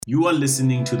You are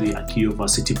listening to the Akio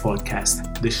Varsity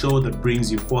Podcast, the show that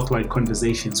brings you forthright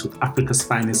conversations with Africa's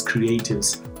finest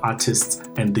creatives, artists,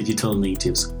 and digital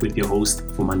natives with your host,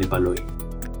 Fumani Baloyi.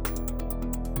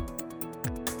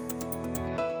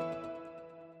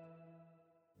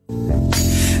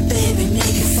 Baby,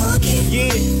 make it funky.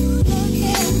 Yeah.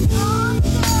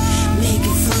 Make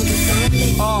it funky,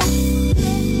 funky.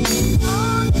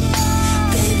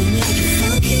 Baby, make it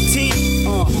funky. T.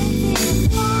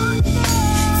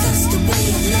 That's the way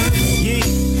I love it. Yeah.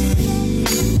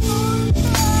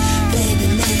 Baby,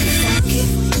 make it funky.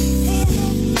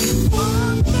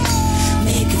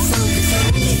 Make it funky,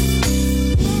 funky.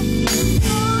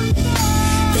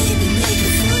 Baby, make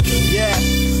it funky. Yeah.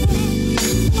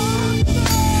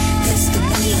 That's the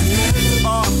way I love it.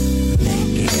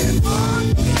 Make it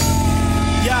funky.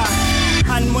 Yeah.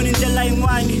 Honeymoon indlela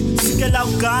inwani sikela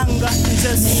uganga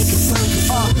just Make it funky,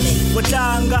 funky.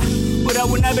 Watanga ura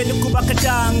unabele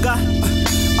kubakatanga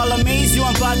All amaze you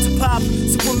I'm about to pop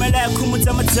Sipumele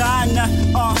kumuta matana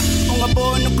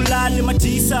Ungabona kulali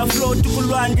matisa Flow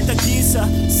tukulwandi takisa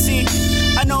See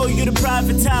I know you're the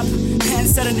private top Hands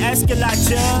set and ask you like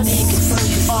Make it just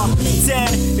funky, funky.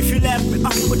 Dead if you left me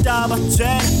udaba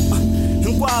dread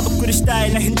Ngwaba kuri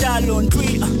style hindalo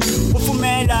ndwi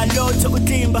Ufumela loto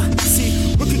utimba See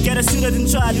we could get us sooner than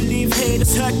try to leave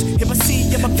haters hurt If I see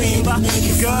you my bimba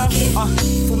Girl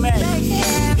Fumela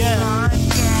Yeah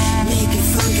Make it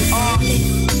funky, funky.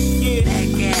 Yeah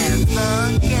Make it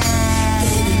funky.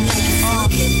 Baby, make it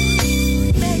funky.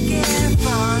 Make it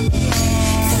funky.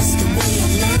 That's the way I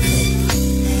love it.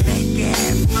 Make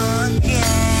it funky.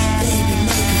 Baby,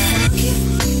 make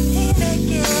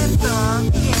it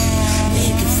funky.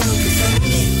 Make it funky. Make it funky,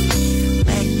 funky.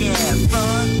 Make it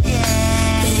funky.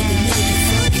 Baby, make it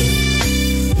funky.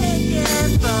 Make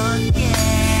it funky.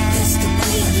 That's the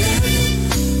way I love it.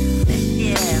 Make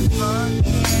it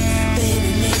funky. Baby,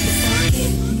 make it funky.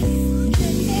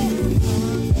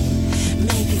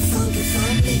 Make it funky,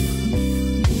 funky.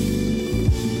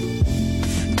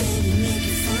 Baby, make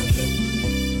it funky.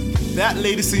 That,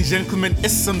 ladies and gentlemen,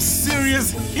 is some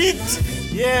serious heat.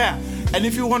 Yeah. And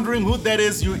if you're wondering who that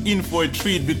is, you're in for a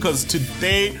treat because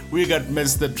today we got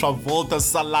Mr. Travolta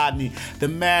Salani, the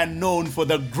man known for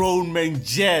the grown man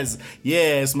jazz.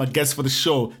 Yes, my guest for the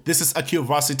show. This is Akio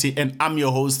Varsity and I'm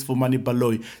your host Fumani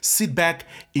Baloyi. Sit back,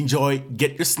 enjoy,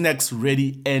 get your snacks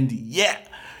ready, and yeah,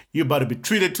 you're about to be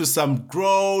treated to some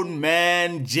grown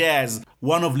man jazz.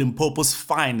 One of Limpopo's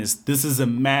finest. This is a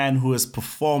man who has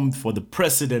performed for the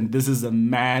president. This is a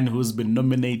man who's been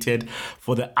nominated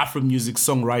for the Afro Music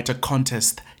Songwriter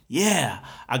Contest. Yeah,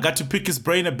 I got to pick his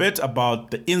brain a bit about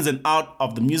the ins and out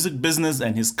of the music business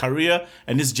and his career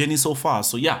and his journey so far.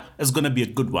 So yeah, it's gonna be a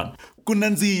good one.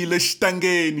 Kunanzile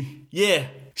Shtangeni. Yeah,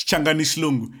 Shchangani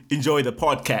Shlungu. Enjoy the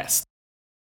podcast.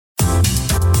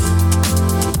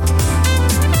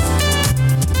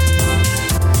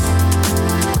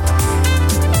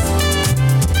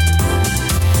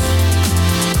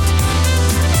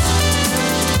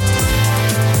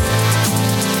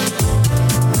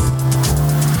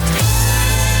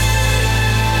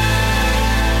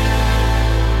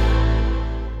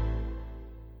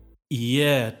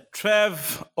 Yeah,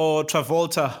 Trev or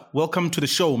Travolta, welcome to the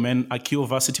show, man. Akio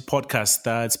Varsity Podcast.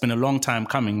 It's been a long time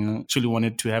coming. I actually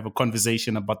wanted to have a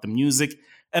conversation about the music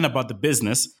and about the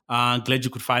business. Glad you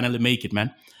could finally make it,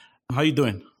 man. How you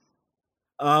doing?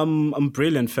 I'm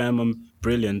brilliant, fam. I'm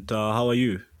brilliant. How are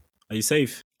you? Are you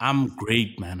safe? I'm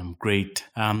great, man. I'm great.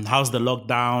 How's the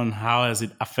lockdown? How has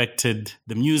it affected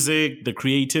the music, the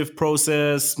creative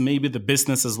process, maybe the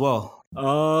business as well?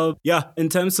 Yeah, in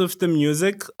terms of the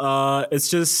music, it's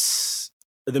just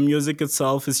the music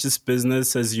itself is just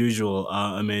business as usual.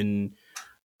 I mean,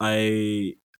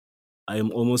 I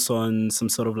am almost on some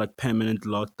sort of like permanent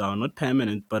lockdown. Not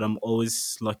permanent, but I'm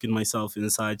always locking myself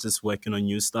inside, just working on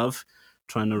new stuff,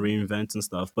 trying to reinvent and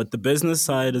stuff. But the business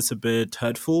side is a bit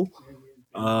hurtful.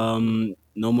 No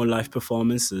more live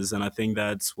performances, and I think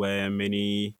that's where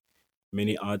many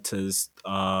artists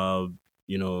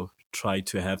try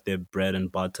to have their bread and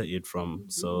butter eat from.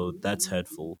 So that's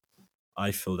hurtful.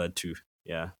 I feel that too.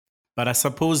 Yeah. But I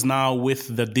suppose now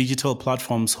with the digital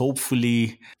platforms,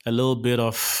 hopefully a little bit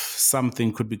of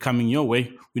something could be coming your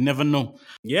way. We never know.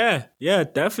 Yeah,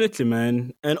 definitely,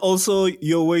 man. And also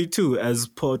your way too, as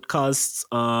podcasts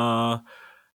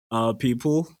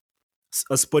people.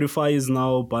 Spotify is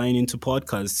now buying into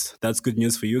podcasts. That's good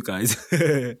news for you guys.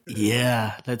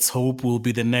 Yeah, let's hope we'll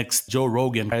be the next Joe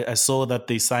Rogan. I saw that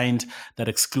they signed that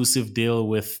exclusive deal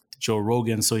with Joe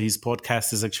Rogan, so his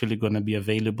podcast is actually going to be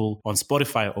available on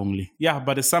Spotify only. Yeah,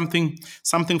 but it's something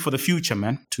for the future,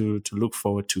 man, to look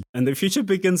forward to. And the future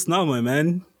begins now, my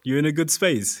man. you're in a good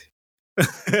space.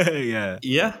 Yeah,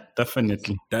 Yeah,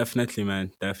 definitely. definitely,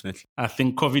 man. Definitely. I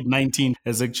think COVID-19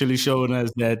 has actually shown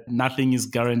us that nothing is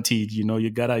guaranteed. You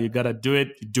gotta do it.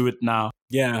 You do it now.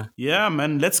 Yeah. Yeah,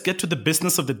 man. Let's get to the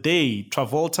business of the day.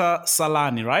 Travolta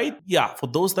Salani, right? Yeah. For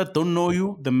those that don't know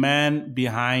you, the man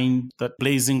behind that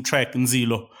blazing track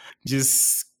Nzilo.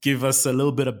 Just give us a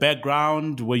little bit of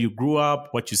background, where you grew up,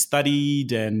 what you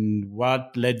studied, and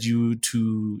what led you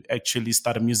to actually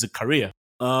start a music career.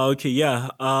 Okay, yeah.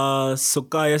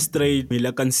 Sokaya straight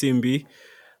Milakan Simbi.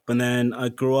 But then I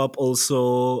grew up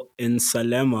also in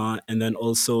Salema and then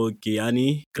also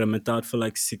Guyani. Grammatat for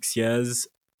like 6 years.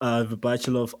 I have a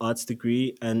Bachelor of Arts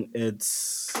degree and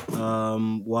it's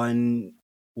one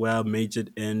where I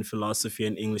majored in philosophy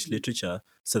and English literature.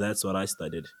 So that's what I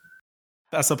studied.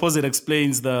 I suppose it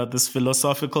explains this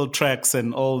philosophical tracks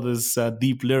and all this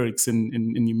deep lyrics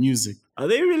in your music. Are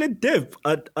they really deep?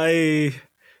 I'd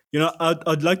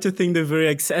like to think they're very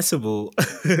accessible.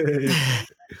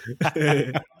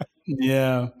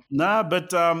 Yeah. Nah,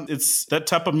 but it's that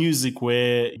type of music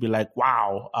where you'd be like,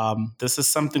 wow, this is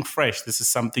something fresh. This is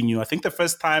something new. I think the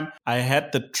first time I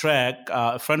had the track,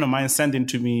 a friend of mine sent it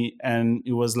to me and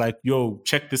it was like, yo,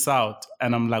 check this out.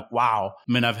 And I'm like, wow.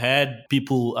 I mean, I've had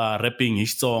people rapping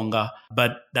Ishtonga,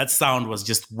 but that sound was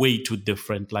just way too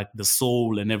different. Like the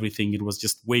soul and everything, it was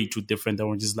just way too different. And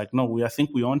we're just like, no, I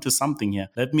think we're onto something here.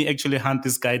 Let me actually hunt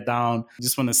this guy down.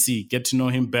 Just want to get to know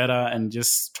him better and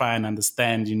just try and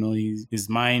understand, his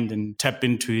mind and tap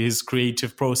into his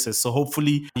creative process. So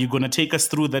hopefully you're going to take us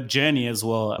through that journey as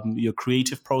well, your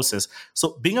creative process.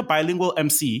 So being a bilingual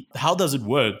MC, how does it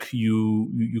work?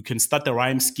 You can start the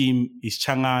rhyme scheme,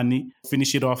 Ischangani,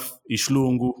 finish it off,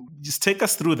 Ishlungu. Just take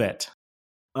us through that.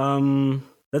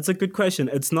 That's a good question.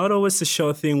 It's not always a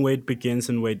sure thing where it begins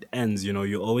and where it ends.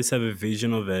 You always have a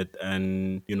vision of it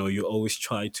and, you always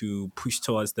try to push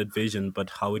towards that vision. But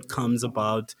how it comes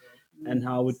about and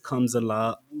how it comes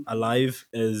alive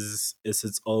is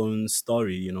its own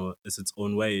story, is its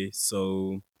own way.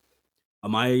 So I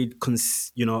might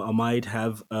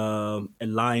have a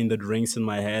line that rings in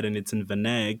my head and it's in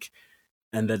Vaneg,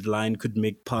 and that line could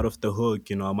make part of the hook.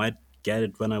 I might get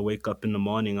it when I wake up in the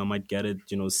morning. I might get it,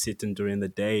 sitting during the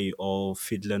day or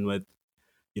fiddling with,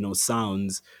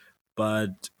 sounds.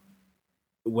 But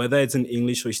whether it's in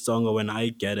English or song or when I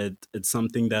get it, it's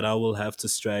something that I will have to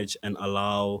stretch and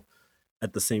allow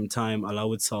at the same time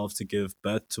allow itself to give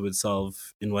birth to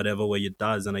itself in whatever way it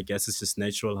does. And I guess it's just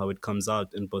natural how it comes out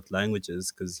in both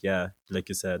languages because, yeah, like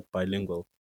you said, bilingual.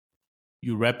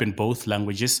 You rap in both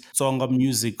languages. Tsonga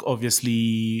music,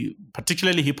 obviously,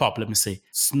 particularly hip hop, let me say,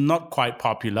 it's not quite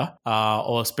popular,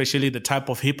 or especially the type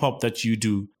of hip hop that you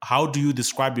do. How do you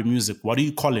describe your music? What do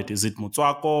you call it? Is it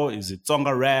Motswako? Is it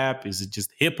Tsonga rap? Is it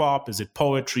just hip hop? Is it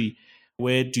poetry?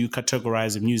 Where do you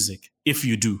categorize the music, if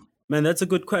you do? Man, that's a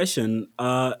good question.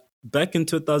 Back in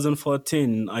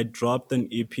 2014, I dropped an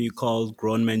EP called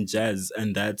Grown Man Jazz,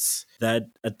 and that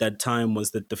at that time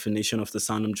was the definition of the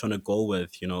sound I'm trying to go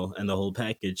with, and the whole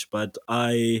package. But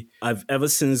I've ever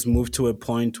since moved to a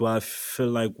point where I feel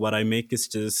like what I make is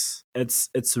just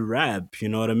it's rap, you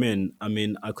know what I mean? I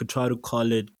mean, I could try to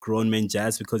call it Grown Man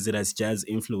Jazz because it has jazz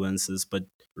influences, but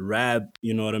rap,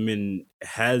 you know what I mean,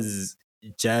 has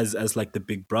jazz as like the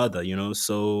big brother,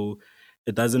 so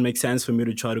it doesn't make sense for me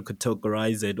to try to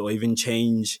categorize it or even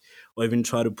change or even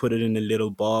try to put it in a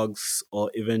little box or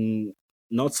even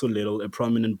not so little, a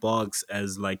prominent box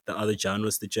as like the other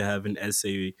genres that you have in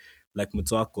essay like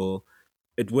Motswako.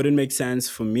 It wouldn't make sense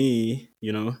for me,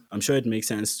 I'm sure it makes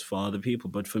sense for other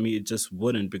people, but for me it just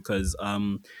wouldn't because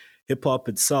hip hop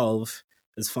itself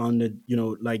is founded,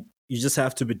 like you just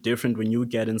have to be different when you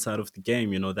get inside of the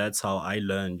game, that's how I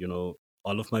learned,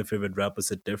 all of my favorite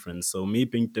rappers are different. So me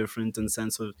being different in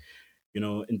sense of,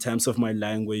 in terms of my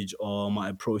language or my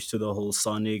approach to the whole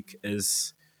sonic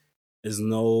is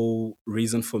no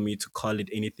reason for me to call it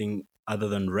anything other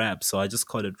than rap. So I just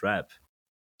call it rap.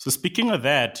 So speaking of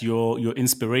that, your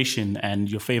inspiration and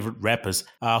your favorite rappers,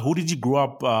 who did you grow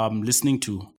up listening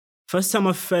to? First time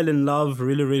I fell in love,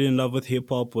 really, really in love with hip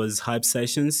hop was Hype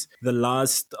Sessions. The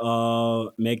last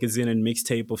magazine and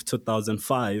mixtape of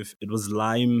 2005, it was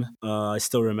Lime. I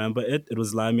still remember it. It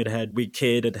was Lime. It had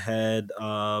Wicked. It had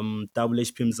Double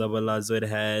HP Mzabalazo. It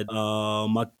had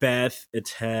Macbeth. It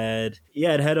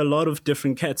had a lot of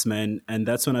different cats, man. And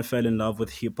that's when I fell in love with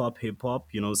hip hop,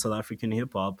 South African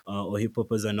hip hop, or hip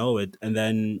hop as I know it. And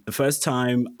then the first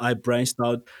time I branched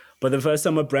out. But the first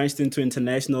time I branched into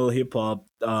international hip hop,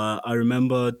 I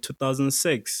remember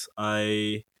 2006.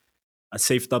 I I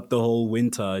saved up the whole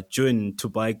winter, June, to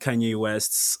buy Kanye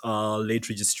West's late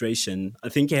registration. I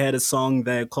think he had a song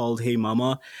there called Hey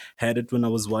Mama. Had it when I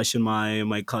was washing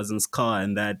my cousin's car,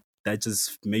 and that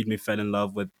just made me fall in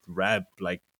love with rap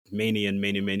like many and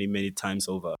many, many, many times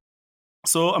over.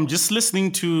 So I'm just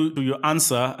listening to your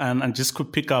answer, and I just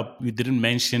could pick up, you didn't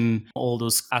mention all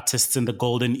those artists in the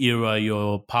golden era,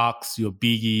 your Parks, your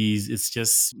Biggies. It's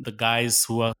just the guys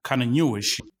who are kind of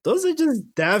newish. Those are just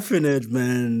definite,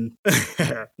 man.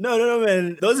 No,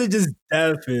 man. Those are just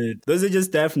definite. Those are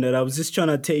just definite. I was just trying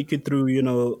to take you through,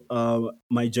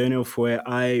 my journey of where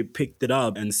I picked it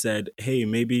up and said, hey,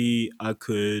 maybe I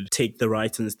could take the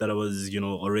writings that I was,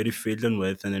 already fiddling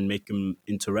with and then make them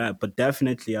into rap. But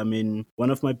definitely, I mean,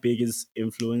 one of my biggest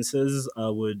influences, I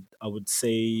would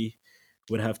say,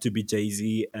 would have to be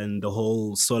Jay-Z and the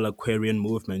whole Soul Aquarian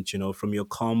movement, from your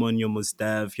Common, your Mos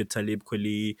Def, your Talib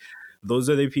Kweli.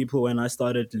 Those are the people when I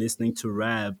started listening to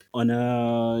rap on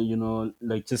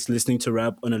just listening to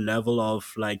rap on a level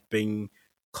of like being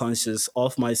conscious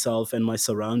of myself and my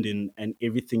surrounding and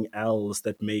everything else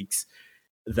that makes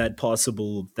that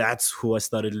possible. That's who I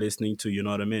started listening to, you know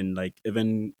what I mean? Like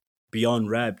even beyond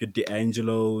rap, your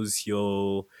D'Angelo's,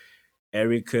 your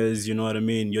Ericas, you know what I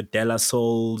mean? Your De La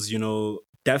Souls,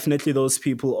 definitely those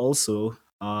people also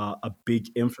are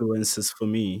big influences for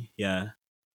me. Yeah.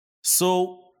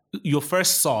 So your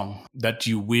first song that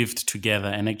you weaved together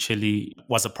and actually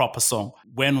was a proper song,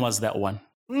 when was that one?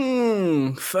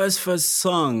 First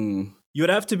song. You would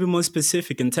have to be more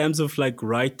specific in terms of like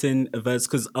writing a verse,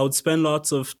 because I would spend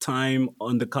lots of time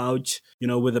on the couch,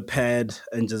 with a pad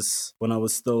and just when I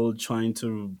was still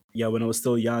when I was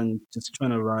still young, just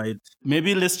trying to write.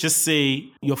 Maybe let's just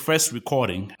say your first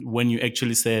recording, when you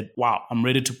actually said, wow, I'm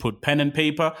ready to put pen and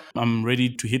paper. I'm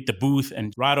ready to hit the booth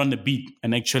and write on the beat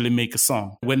and actually make a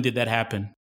song. When did that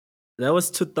happen? That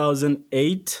was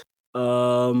 2008.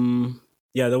 That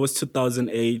was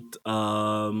 2008.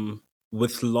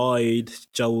 With Lloyd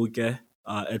Chauke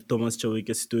at Thomas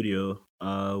Chauke studio.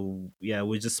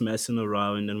 We're just messing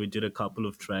around and we did a couple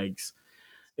of tracks.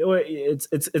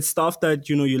 It's stuff that,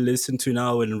 you listen to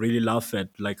now and really laugh at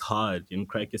like hard and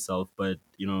crack yourself. But,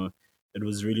 it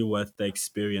was really worth the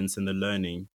experience and the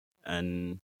learning.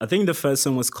 And I think the first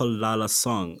song was called Lala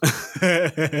Song.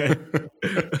 And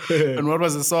what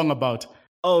was the song about?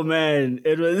 Oh man,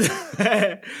 it was.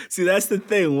 See, that's the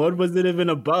thing. What was it even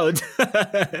about?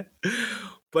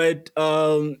 But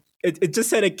it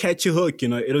just had a catchy hook.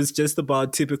 It was just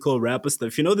about typical rapper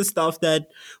stuff. The stuff that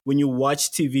when you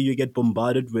watch TV you get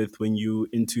bombarded with when you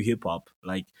into hip hop,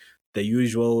 like the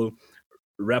usual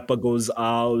rapper goes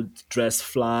out, dressed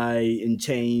fly in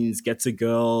chains, gets a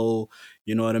girl.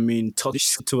 You know what I mean?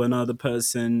 Talks to another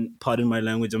person. Pardon my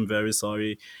language. I'm very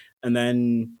sorry. And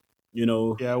then.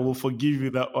 Yeah, we'll forgive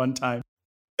you that one time.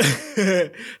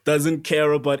 Doesn't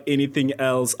care about anything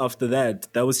else after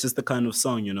that. That was just the kind of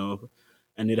song,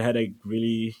 and it had a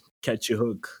really catchy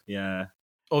hook. Yeah.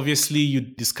 Obviously, you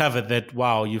discovered that,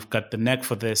 wow, you've got the knack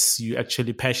for this. You're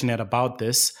actually passionate about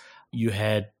this. You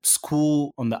had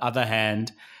school on the other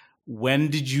hand. When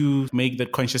did you make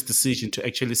that conscious decision to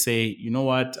actually say, you know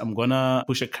what, I'm going to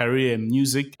push a career in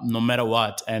music no matter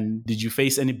what? And did you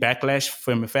face any backlash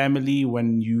from your family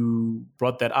when you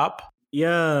brought that up?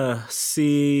 Yeah,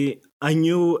 see, I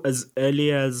knew as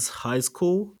early as high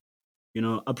school.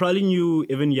 I probably knew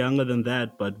even younger than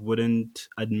that, but wouldn't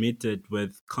admit it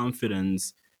with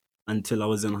confidence until I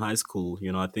was in high school.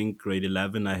 I think grade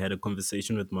 11, I had a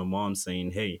conversation with my mom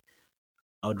saying, hey,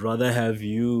 I'd rather have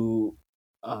you...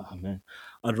 Oh man,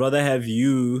 I'd rather have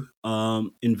you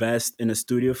invest in a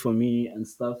studio for me and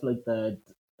stuff like that,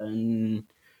 and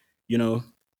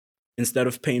instead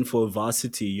of paying for a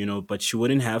varsity, but she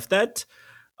wouldn't have that.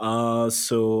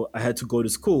 So I had to go to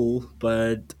school.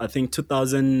 But I think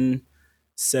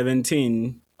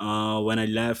 2017, when I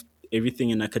left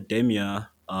everything in academia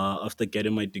after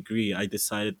getting my degree, I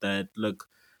decided that look,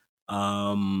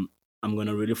 I'm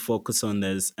gonna really focus on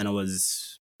this, and I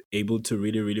was able to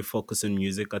really, really focus on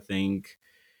music, I think,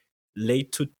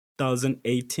 late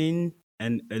 2018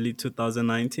 and early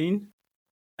 2019.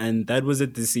 And that was a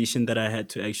decision that I had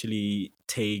to actually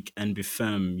take and be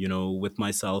firm, with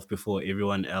myself before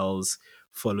everyone else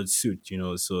followed suit,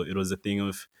 So it was a thing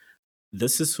of,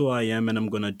 this is who I am and I'm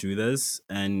going to do this.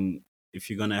 And if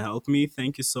you're going to help me,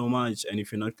 thank you so much. And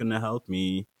if you're not going to help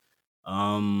me,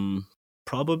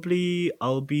 probably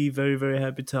I'll be very, very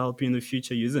happy to help you in the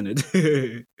future using it.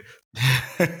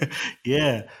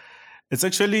 Yeah, it's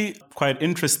actually quite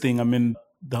interesting. I mean,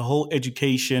 the whole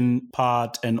education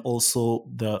part and also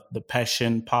the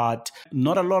passion part.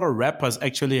 Not a lot of rappers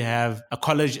actually have a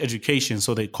college education,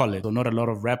 so they call it. So not a lot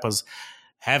of rappers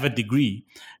have a degree.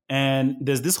 And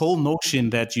there's this whole notion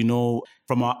that,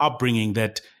 from our upbringing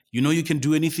that, you can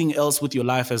do anything else with your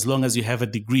life as long as you have a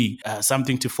degree,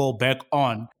 something to fall back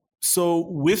on. So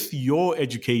with your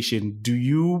education, do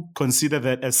you consider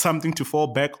that as something to fall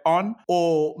back on,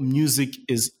 or music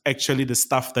is actually the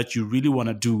stuff that you really want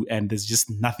to do and there's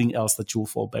just nothing else that you will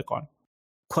fall back on?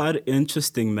 Quite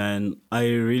interesting, man. I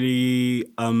really,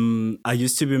 I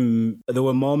used to be, there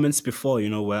were moments before,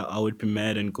 where I would be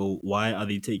mad and go, why are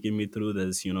they taking me through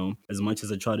this? As much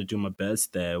as I try to do my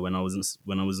best there when I was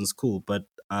in school. But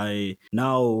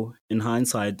now in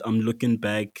hindsight, I'm looking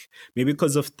back, maybe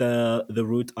because of the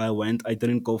route I went, I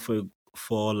didn't go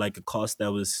for like a course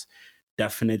that was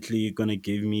definitely going to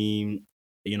give me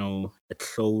a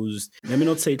closed, let me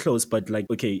not say closed, but like,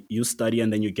 okay, you study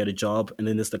and then you get a job and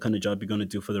then that's the kind of job you're going to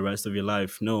do for the rest of your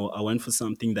life. No, I went for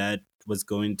something that was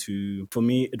going to, for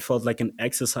me, it felt like an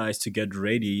exercise to get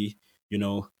ready,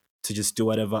 to just do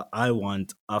whatever I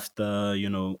want after,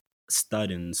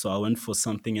 studying. So I went for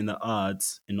something in the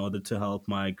arts in order to help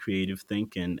my creative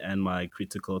thinking and my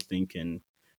critical thinking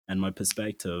and my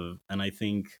perspective. And I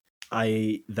think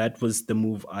that was the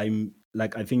move. I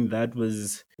think that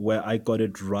was where I got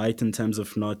it right in terms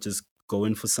of not just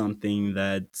going for something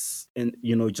that's, and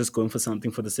just going for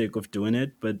something for the sake of doing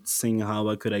it, but seeing how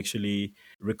I could actually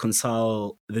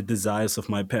reconcile the desires of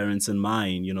my parents and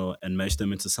mine, and mesh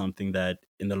them into something that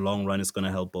in the long run is going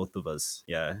to help both of us.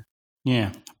 Yeah.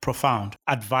 Yeah, profound.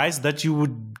 Advice that you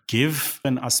would give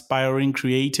an aspiring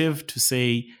creative to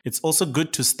say it's also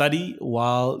good to study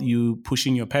while you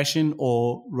pushing your passion,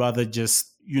 or rather just,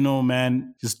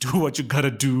 man, just do what you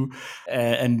gotta do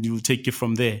and you'll take it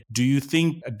from there. Do you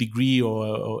think a degree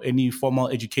or any formal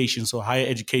education, so higher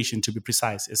education to be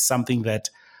precise, is something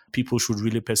that people should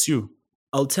really pursue?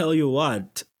 I'll tell you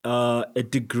what, a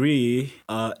degree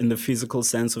in the physical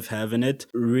sense of having it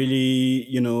really,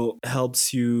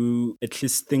 helps you at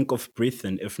least think of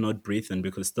breathing, if not breathing,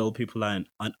 because still people are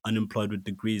unemployed with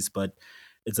degrees. But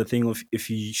it's a thing of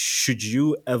should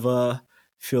you ever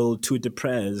feel too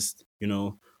depressed,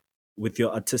 with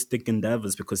your artistic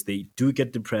endeavors, because they do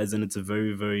get depressed and it's a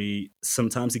very, very,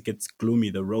 sometimes it gets gloomy,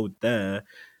 the road there.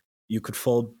 You could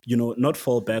fall, not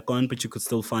fall back on, but you could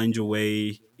still find your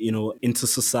way, into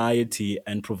society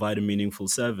and provide a meaningful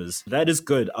service. That is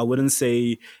good. I wouldn't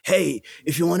say, hey,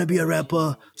 if you want to be a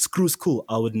rapper, screw school.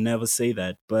 I would never say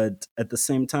that. But at the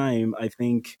same time, I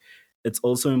think it's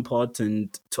also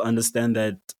important to understand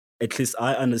that, at least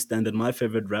I understand that my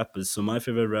favorite rappers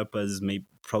may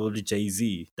probably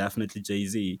Jay-Z, definitely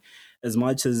Jay-Z, as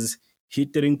much as he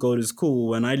didn't go to school.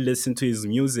 When I listen to his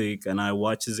music and I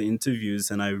watch his interviews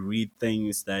and I read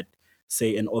things that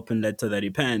say an open letter that he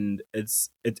penned,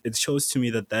 it shows to me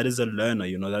that is a learner.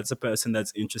 That's a person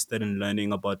that's interested in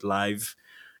learning about life,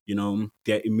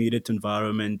 their immediate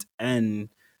environment and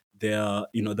their,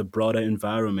 the broader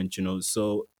environment.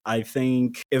 So I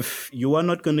think if you are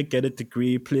not going to get a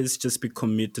degree, please just be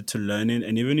committed to learning.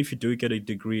 And even if you do get a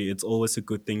degree, it's always a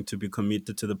good thing to be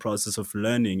committed to the process of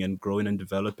learning and growing and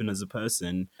developing as a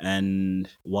person, and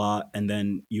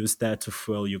then use that to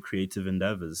fuel your creative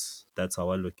endeavors. That's how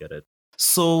I look at it.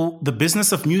 So the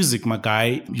business of music, my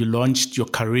guy, you launched your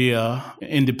career,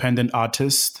 independent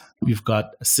artist. You've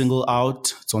got a single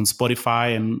out. It's on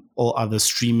Spotify and all other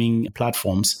streaming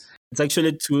platforms. It's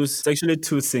actually two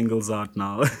singles out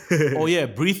now. Oh yeah,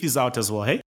 Breathe is out as well,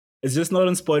 hey? It's just not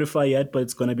on Spotify yet, but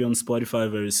it's going to be on Spotify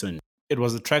very soon. It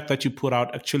was a track that you put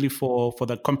out actually for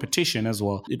the competition as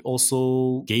well. It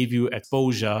also gave you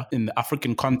exposure in the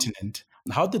African continent.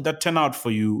 How did that turn out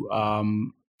for you?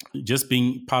 Just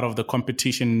being part of the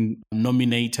competition,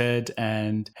 nominated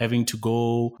and having to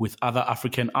go with other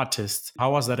African artists.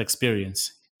 How was that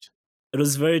experience? It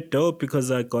was very dope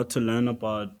because I got to learn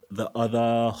about the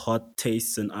other hot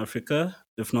tastes in Africa.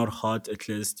 If not hot, at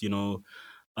least,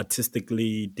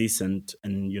 artistically decent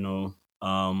and,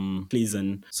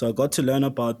 pleasing. So I got to learn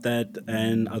about that,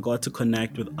 and I got to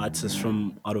connect with artists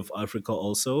from out of Africa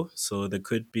also. So there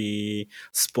could be,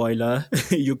 spoiler,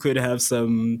 you could have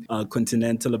some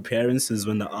continental appearances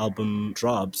when the album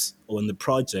drops or when the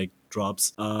project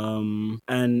drops.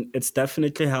 And it's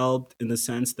definitely helped in the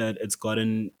sense that it's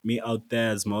gotten me out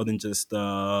there as more than just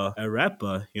a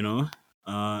rapper,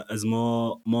 as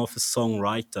more of a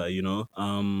songwriter,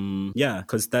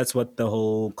 because that's what the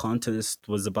whole contest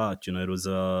was about. It was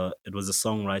a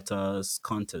songwriters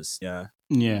contest. Yeah.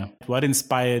 Yeah. What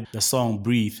inspired the song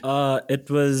Breathe? It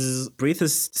was Breathe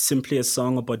is simply a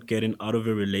song about getting out of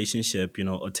a relationship,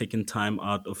 or taking time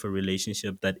out of a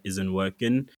relationship that isn't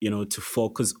working, to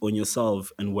focus on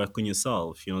yourself and work on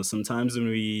yourself. Sometimes when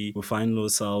we find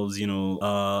ourselves,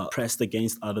 pressed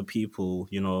against other people,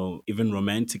 even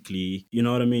romantically, you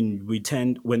know what I mean?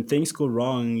 When things go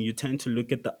wrong, you tend to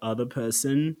look at the other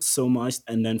person so much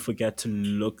and then forget to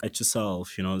look at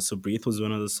yourself, So Breathe was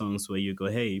one of the songs where you go,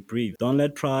 hey, breathe. Don't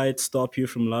let pride stop you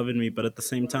from loving me, but at the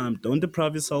same time, don't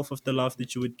deprive yourself of the love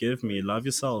that you would give me. Love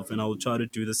yourself, and I will try to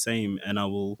do the same, and I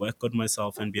will work on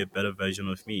myself and be a better version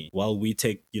of me while we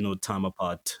take, time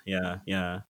apart. Yeah,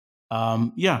 yeah.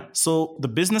 Yeah. So the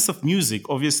business of music,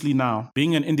 obviously now,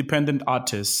 being an independent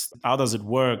artist, how does it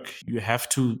work? You have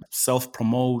to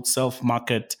self-promote,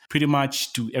 self-market, pretty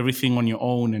much do everything on your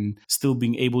own and still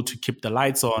being able to keep the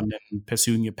lights on and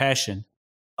pursuing your passion.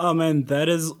 Oh man, that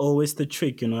is always the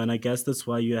trick, and I guess that's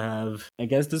why you have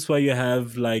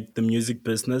like the music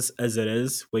business as it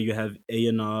is, where you have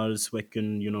A&Rs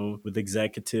working, with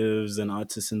executives and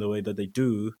artists in the way that they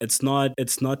do. It's not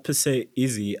per se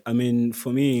easy. I mean,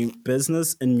 for me,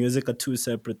 business and music are two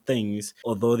separate things,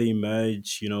 although they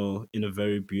merge, in a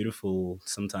very beautiful,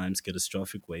 sometimes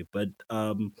catastrophic way. But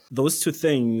those two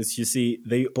things, you see,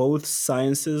 they both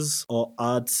sciences or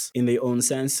arts in their own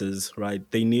senses, right?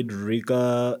 They need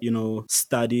rigor,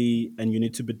 study, and you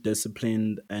need to be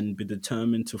disciplined and be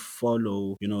determined to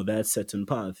follow, that certain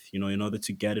path, in order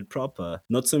to get it proper.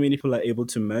 Not so many people are able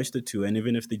to merge the two. And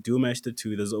even if they do merge the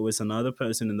two, there's always another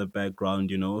person in the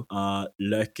background,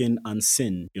 lurking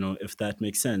unseen, if that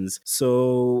makes sense.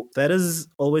 So that is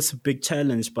always a big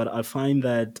challenge. But I find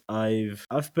that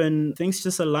things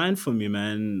just align for me,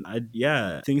 man.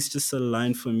 Things just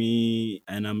align for me,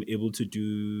 and I'm able to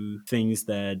do things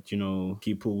that,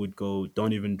 people would go,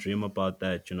 don't even dream about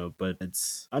that, but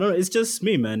I don't know, it's just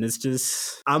me, man. It's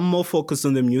just, I'm more focused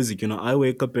on the music, I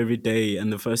wake up every day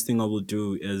and the first thing I will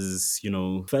do is,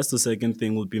 first or second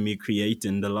thing will be me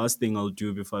creating. The last thing I'll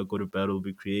do before I go to bed will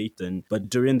be creating. But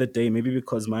during the day, maybe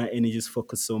because my energy is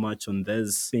focused so much on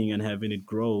this thing and having it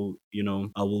grow,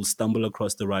 I will stumble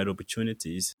across the right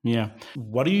opportunities. Yeah.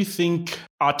 What do you think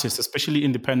artists, especially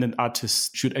independent artists,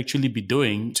 should actually be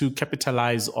doing to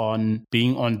capitalize on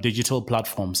being on digital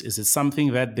platforms? Is it something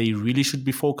that they really should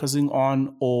be focusing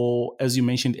on? Or, as you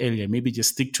mentioned earlier, maybe just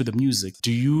stick to the music?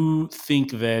 Do you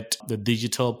think that the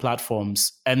digital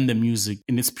platforms and the music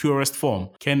in its purest form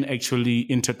can actually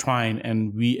intertwine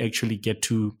and we actually get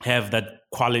to have that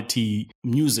quality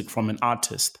music from an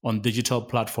artist on digital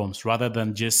platforms rather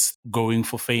than just going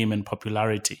for fame and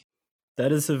popularity?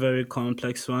 That is a very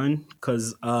complex one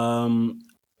because I'm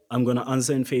going to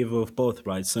answer in favor of both,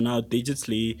 right? So now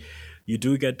digitally, you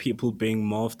do get people being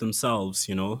more of themselves,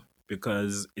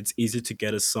 because it's easy to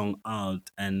get a song out,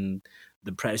 and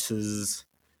the pressures,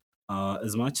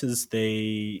 as much as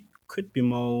they could be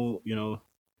more,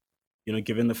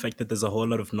 given the fact that there's a whole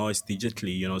lot of noise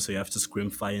digitally, so you have to scream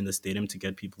fire in the stadium to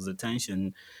get people's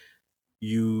attention.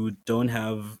 You don't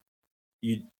have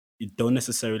you you don't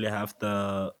necessarily have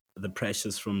the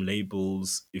pressures from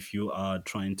labels if you are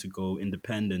trying to go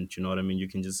independent. You know what I mean? You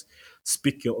can just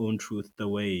speak your own truth the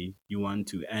way you want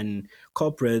to. And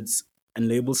corporates and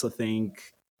labels, I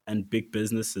think, and big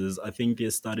businesses, I think they're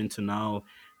starting to now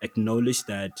acknowledge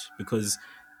that,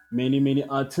 many many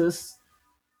artists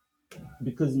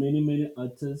many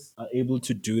artists are able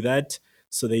to do that.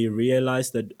 So they realize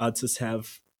that artists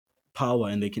have power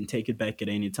and they can take it back at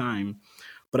any time.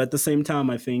 But at the same time,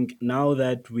 I think now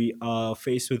that we are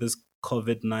faced with this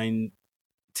COVID-19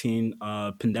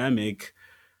 pandemic,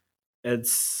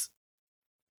 it's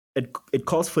it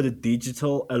calls for the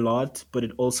digital a lot, but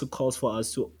it also calls for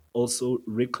us to also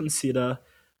reconsider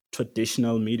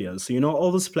traditional media. So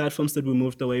all those platforms that we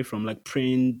moved away from, like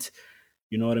print,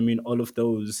 you know what I mean, all of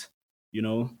those, you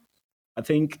know. I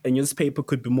think a newspaper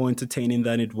could be more entertaining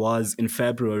than it was in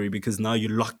February because now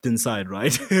you're locked inside,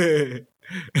 right?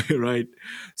 Right.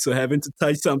 So having to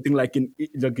touch something like a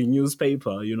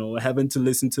newspaper, having to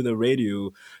listen to the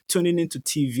radio, tuning into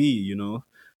TV,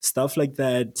 stuff like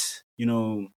that,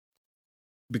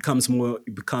 becomes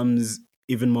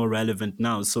even more relevant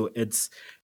now. So it's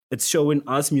showing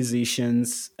us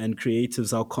musicians and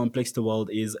creatives how complex the world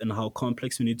is and how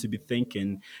complex we need to be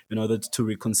thinking in order to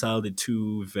reconcile the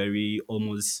two very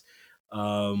almost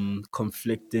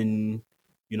conflicting,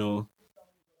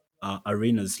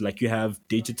 arenas. Like you have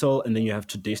digital and then you have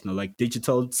traditional. Like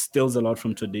digital steals a lot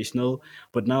from traditional,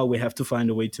 but now we have to find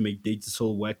a way to make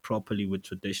digital work properly with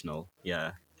traditional.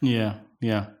 Yeah. Yeah,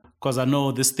 yeah. Because I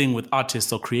know this thing with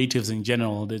artists or creatives in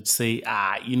general, they'd say,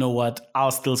 you know what, I'll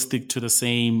still stick to the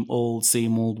same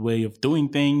old way of doing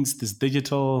things. This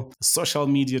digital, social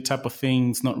media type of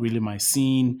things, not really my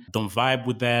scene. Don't vibe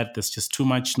with that. There's just too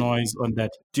much noise on that.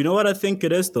 Do you know what I think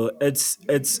it is though?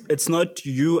 It's not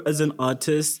you as an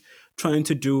artist trying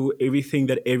to do everything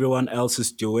that everyone else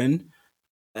is doing,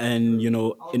 and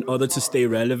in order to stay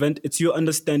relevant. It's you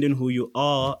understanding who you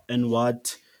are and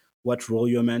what role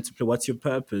you're meant to play, what's your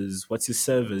purpose, what's your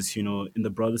service, in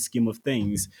the broader scheme of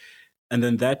things. And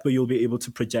then that way you'll be able to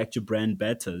project your brand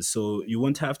better, so you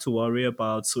won't have to worry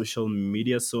about social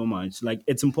media so much. Like,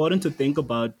 it's important to think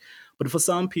about, but for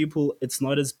some people it's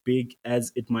not as big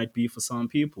as it might be for some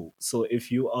people. So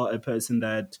if you are a person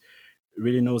that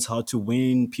really knows how to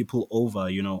win people over,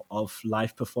 of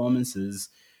live performances,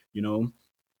 you know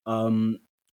um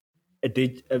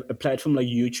a platform like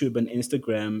YouTube and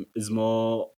Instagram is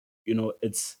more,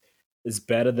 it's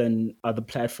better than other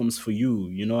platforms for you.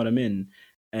 You know what I mean?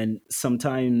 And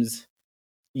sometimes,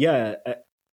 yeah,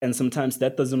 and sometimes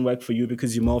that doesn't work for you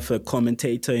because you're more of a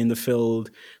commentator in the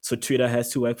field. So Twitter has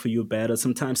to work for you better.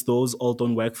 Sometimes those all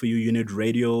don't work for you. You need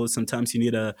radio. Sometimes you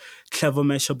need a clever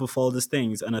mashup of all these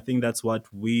things. And I think that's what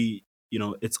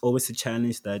it's always a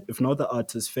challenge that if not the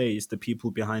artist face, the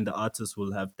people behind the artist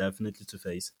will have definitely to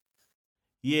face.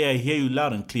 Yeah, I hear you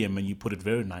loud and clear, man. You put it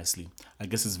very nicely. I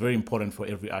guess it's very important for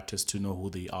every artist to know who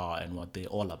they are and what they're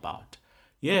all about.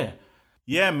 Yeah.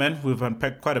 Yeah, man, we've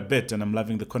unpacked quite a bit and I'm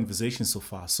loving the conversation so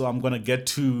far. So I'm going to get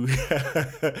to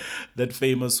that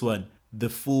famous one, the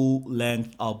full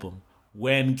length album.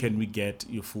 When can we get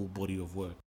your full body of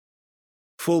work?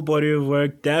 Full body of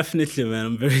work, definitely, man.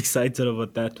 I'm very excited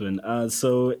about that one.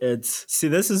 So this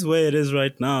is where it is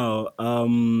right now.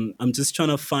 I'm just trying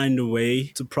to find a way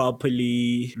to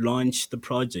properly launch the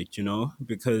project,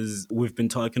 because we've been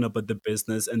talking about the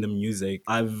business and the music.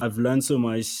 I've learned so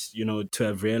much, to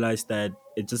have realized that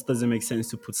it just doesn't make sense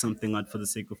to put something out for the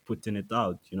sake of putting it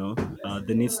out.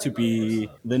 There needs to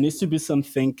be some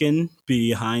thinking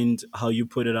behind how you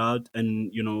put it out, and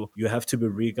you have to be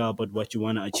regal about what you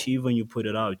want to achieve when you put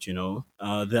it out.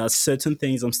 There are certain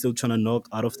things I'm still trying to knock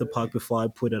out of the park before I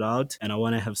put it out, and I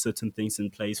want to have certain things in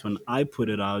place when I put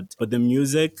it out. But the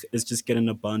music is just getting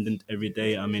abundant every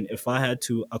day. I mean, if I had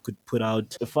to, I could put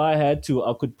out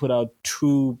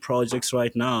 2 projects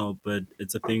right now, but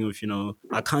it's a thing of,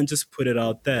 I can't just put it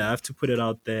out there. I have to put it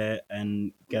out there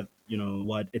and get,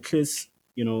 at least,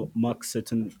 mark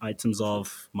certain items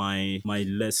off my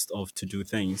list of to do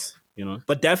things.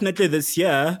 But definitely this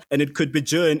year, and it could be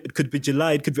June, it could be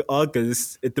July, it could be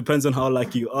August. It depends on how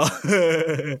lucky you are.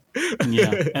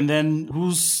 Yeah. And then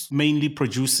who's mainly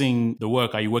producing the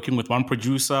work? Are you working with one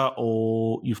producer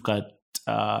or you've got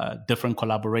different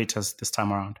collaborators this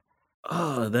time around?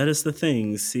 That is the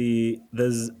thing. See,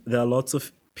 there are lots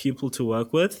of people to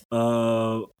work with.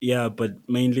 Yeah, but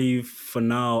mainly for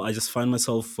now, I just find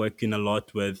myself working a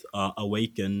lot with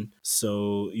Awaken.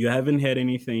 So you haven't heard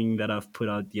anything that I've put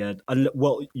out yet.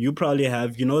 Well, you probably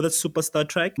have. You know that Superstar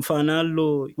track?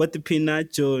 Mfanalo, what the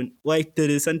Pinacho, White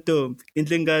Santo,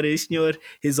 Intlingare,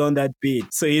 he's on that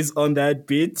beat. So he's on that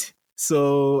beat.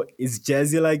 So it's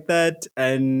jazzy like that,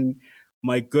 and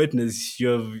my goodness,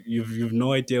 you've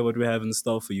no idea what we have in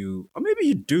store for you. Or maybe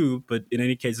you do, but in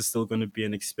any case, it's still going to be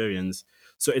an experience.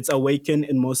 So it's Awaken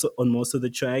on most of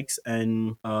the tracks,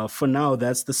 and for now,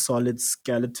 that's the solid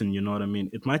skeleton. You know what I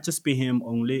mean? It might just be him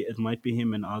only. It might be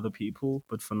him and other people,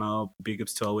 but for now, big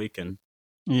ups to Awaken.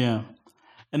 Yeah.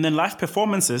 And then live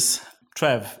performances,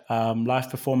 Trev, live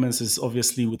performances,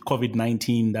 obviously with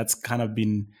COVID-19, that's kind of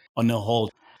been on a hold.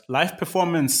 Live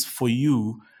performance for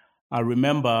you, I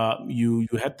remember you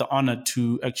had the honor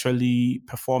to actually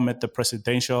perform at the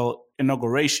presidential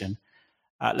inauguration.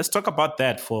 Let's talk about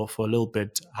that for a little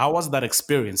bit. How was that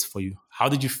experience for you? How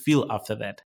did you feel after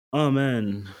that? Oh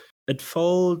man, it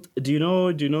felt.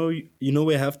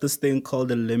 We have this thing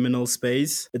called a liminal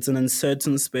space. It's an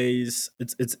uncertain space.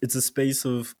 It's a space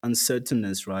of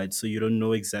uncertainness, right? So you don't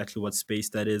know exactly what space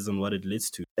that is and what it leads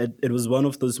to. It was one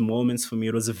of those moments for me.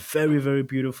 It was a very, very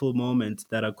beautiful moment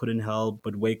that I couldn't help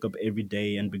but wake up every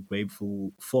day and be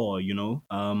grateful for.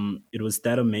 It was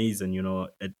that amazing.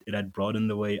 It had broadened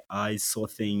the way I saw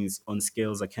things on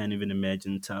scales I can't even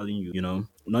imagine telling you.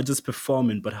 Not just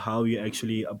performing, but how you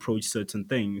actually approach certain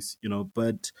things.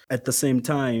 But at the same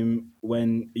time,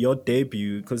 when your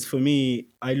debut, because for me,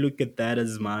 I look at that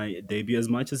as my debut. As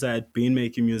much as I had been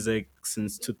making music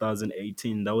since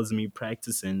 2018, that was me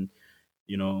practicing,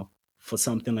 for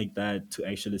something like that to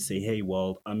actually say, hey,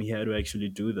 well, I'm here to actually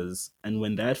do this. And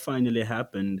when that finally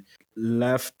happened,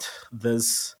 left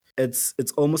this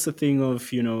it's almost a thing of,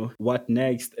 what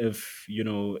next if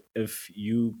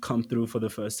you come through for the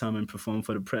first time and perform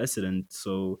for the president.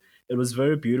 So it was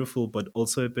very beautiful, but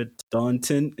also a bit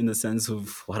daunting in the sense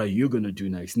of what are you gonna do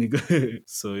next, nigga?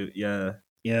 So yeah.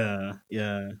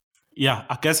 Yeah,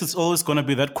 I guess it's always going to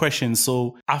be that question.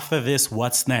 So after this,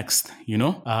 what's next?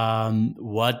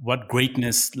 What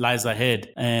greatness lies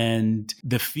ahead? And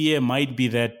the fear might be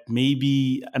that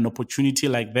maybe an opportunity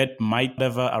like that might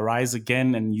never arise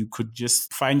again, and you could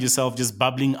just find yourself just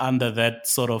bubbling under that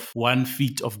sort of 1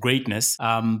 feet of greatness.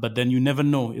 But then you never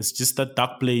know. It's just that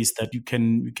dark place that you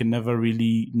can never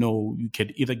really know. You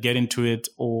can either get into it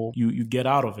or you get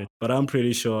out of it. But I'm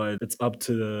pretty sure it's up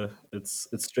to it's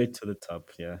straight to the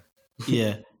top. Yeah.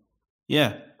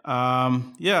 Yeah.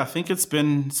 I think it's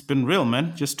been real,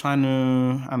 man. Just trying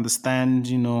to understand,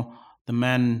 the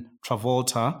man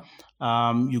Travolta.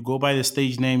 You go by the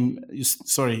stage name.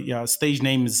 Stage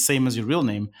name is the same as your real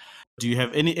name. Do you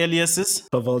have any aliases?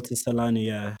 Travolta Salani,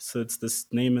 yeah. So it's this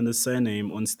name and the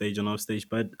surname on stage and off stage.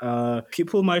 But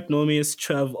people might know me as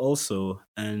Trav also.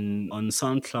 And on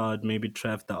SoundCloud, maybe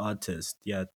Trav the Artist.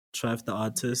 Yeah, Trav the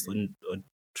Artist or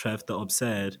Trav the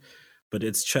Obsessed. But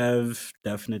it's Trav,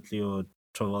 definitely, or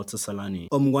Travolta Salani.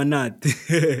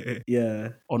 Omwanat. Yeah.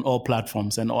 On all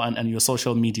platforms and your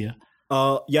social media.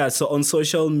 So on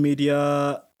social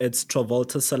media, it's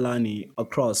Travolta Salani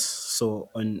across. So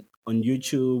on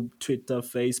YouTube, Twitter,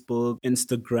 Facebook,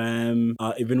 Instagram,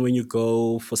 even when you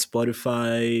go for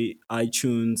Spotify,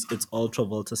 iTunes, it's all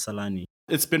Travolta Salani.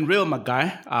 It's been real, my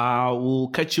guy. We'll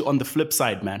catch you on the flip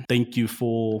side, man. Thank you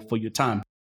for your time.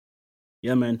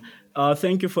 Yeah, man.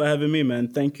 Thank you for having me, man.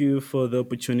 Thank you for the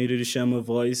opportunity to share my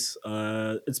voice.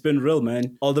 It's been real,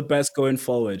 man. All the best going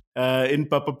forward. In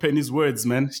Papa Penny's words,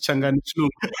 man. Changani Chlum.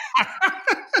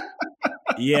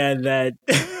 Yeah, that.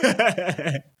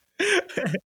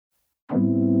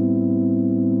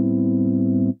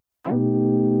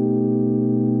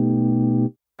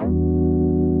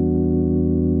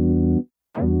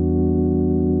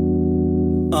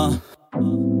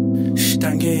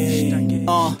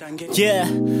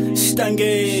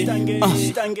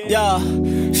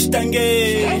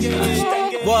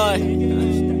 What?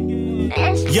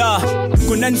 Yeah,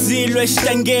 kunanzilwe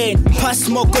stangin. Pass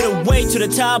smoke all the way to the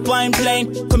top, I ain't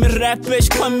playing. Come in rapish,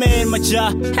 come in, my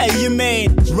jaw. Hey, you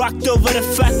mean? Rocked over the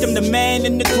fact I'm the man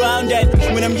in the ground. And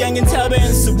when I'm young and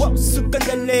tabbing, so what's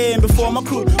the lane before my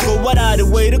crew? Go what out the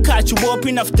way to catch you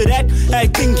whooping after that. I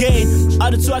think gain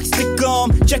out of tracks to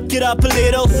come. Check it up a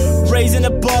little. Raising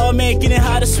the bar, making it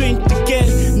hard to swing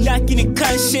again. Knocking the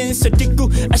conscience, I think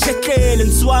I shake and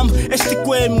swam. I stick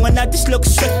with when I just look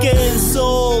stricken.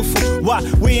 So, why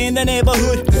we in the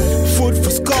neighborhood? Food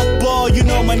for Scotball, you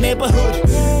know my neighborhood.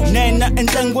 Nana and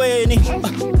Tangweni,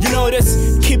 you know this.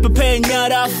 Keep a pen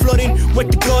out floating with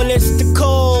the goal is the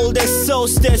coldest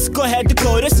solstice. Go ahead to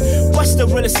call this. What's the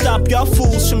really stop y'all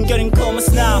fools from getting comas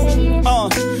now?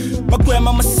 My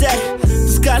grandmama said,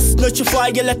 the sky's not your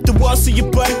fire, let the world see you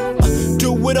burn.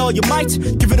 Do it all you might,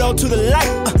 give it all to the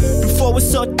light. Before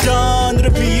it's all done,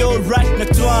 it'll be alright,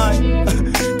 not twine.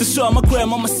 That's what my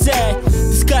grandmama said.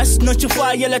 The sky's not your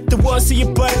fire, let the world see you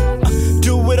burn.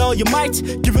 Do it all you might,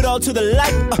 give it all to the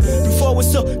light. Before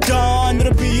it's all done,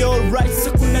 it'll be alright.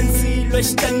 So kunanzilwe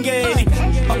stangeni.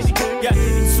 Yeah,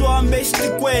 so I'm based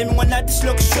the way, when I just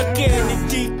look shaking, it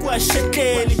deep was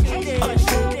shaking.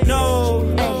 No.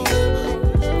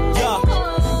 Yeah,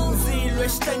 zilwe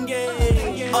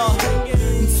stangeni.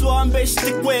 So I'm based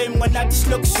the way, when I just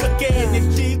look shaking,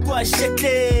 it deep was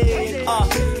shaking.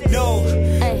 No,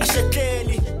 I shaking.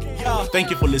 Thank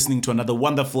you for listening to another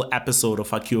wonderful episode of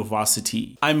Akio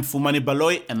Varsity. I'm Fumani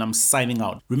Baloy and I'm signing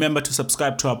out. Remember to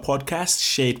subscribe to our podcast,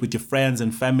 share it with your friends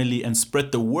and family, and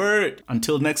spread the word.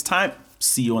 Until next time,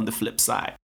 see you on the flip side.